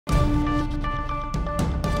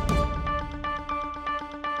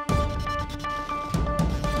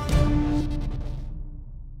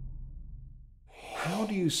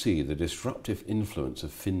see the disruptive influence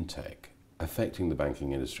of fintech affecting the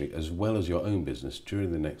banking industry as well as your own business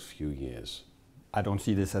during the next few years? I don't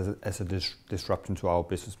see this as a disruption to our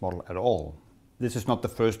business model at all. This is not the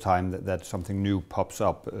first time that something new pops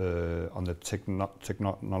up on the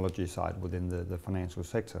technology side within the financial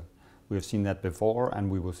sector. We have seen that before, and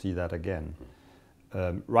we will see that again.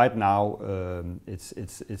 Right now,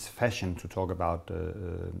 it's fashion to talk about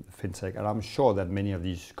fintech, and I'm sure that many of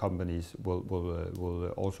these companies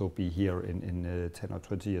will also be here in 10 or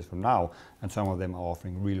 20 years from now, and some of them are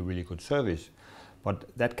offering really, really good service. But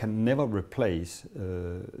that can never replace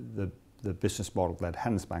the business model that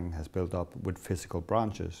Handelsbanken has built up with physical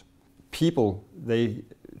branches. People,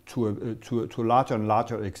 to a larger and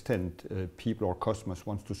larger extent, people or customers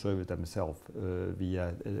want to serve it themselves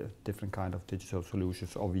via different kind of digital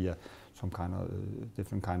solutions or via some kind of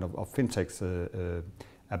different kind of fintech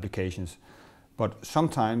applications. But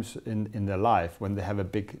sometimes in their life, when they have a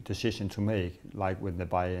big decision to make, like when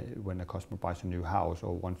a customer buys a new house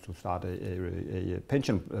or wants to start a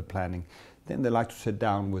pension planning, then they like to sit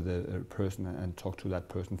down with a person and talk to that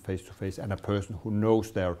person face to face, and a person who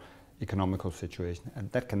knows their economical situation,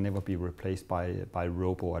 and that can never be replaced by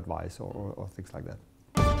robo-advice or things like that.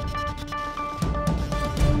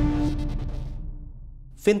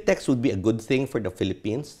 Fintechs would be a good thing for the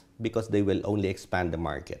Philippines because they will only expand the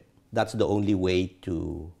market. That's the only way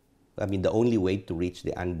to, the only way to reach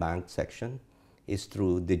the unbanked section is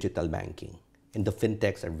through digital banking. And the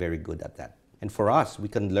fintechs are very good at that. And for us, we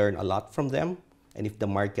can learn a lot from them. And if the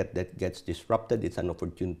market that gets disrupted, it's an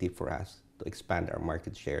opportunity for us to expand our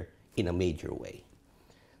market share in a major way.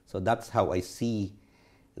 So that's how I see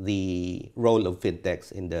the role of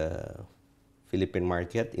fintechs in the Philippine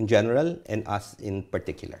market in general and us in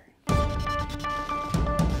particular.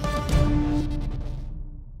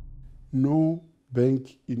 No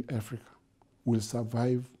bank in Africa will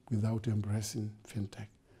survive without embracing fintech.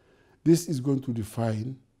 This is going to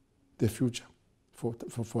define the future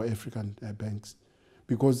for African banks,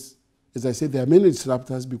 because, as I said, there are many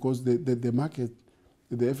disruptors because the market,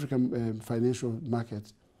 the African financial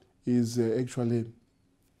market, is actually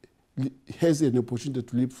has an opportunity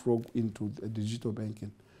to leapfrog into digital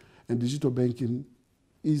banking, and digital banking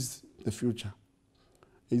is the future.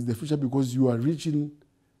 It's the future because you are reaching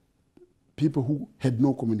people who had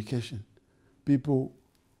no communication, people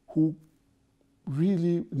who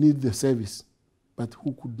really need the service, but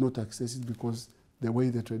who could not access it because the way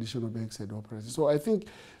the traditional banks had operated. So I think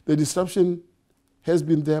the disruption has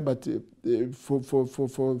been there, but for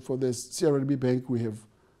the CRDB Bank, we have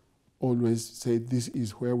always said this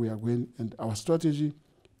is where we are going, and our strategy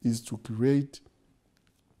is to create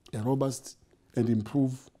a robust and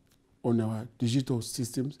improve on our digital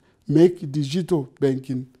systems, make digital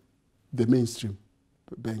banking the mainstream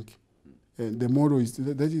bank. And the model is,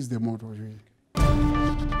 that is the model really.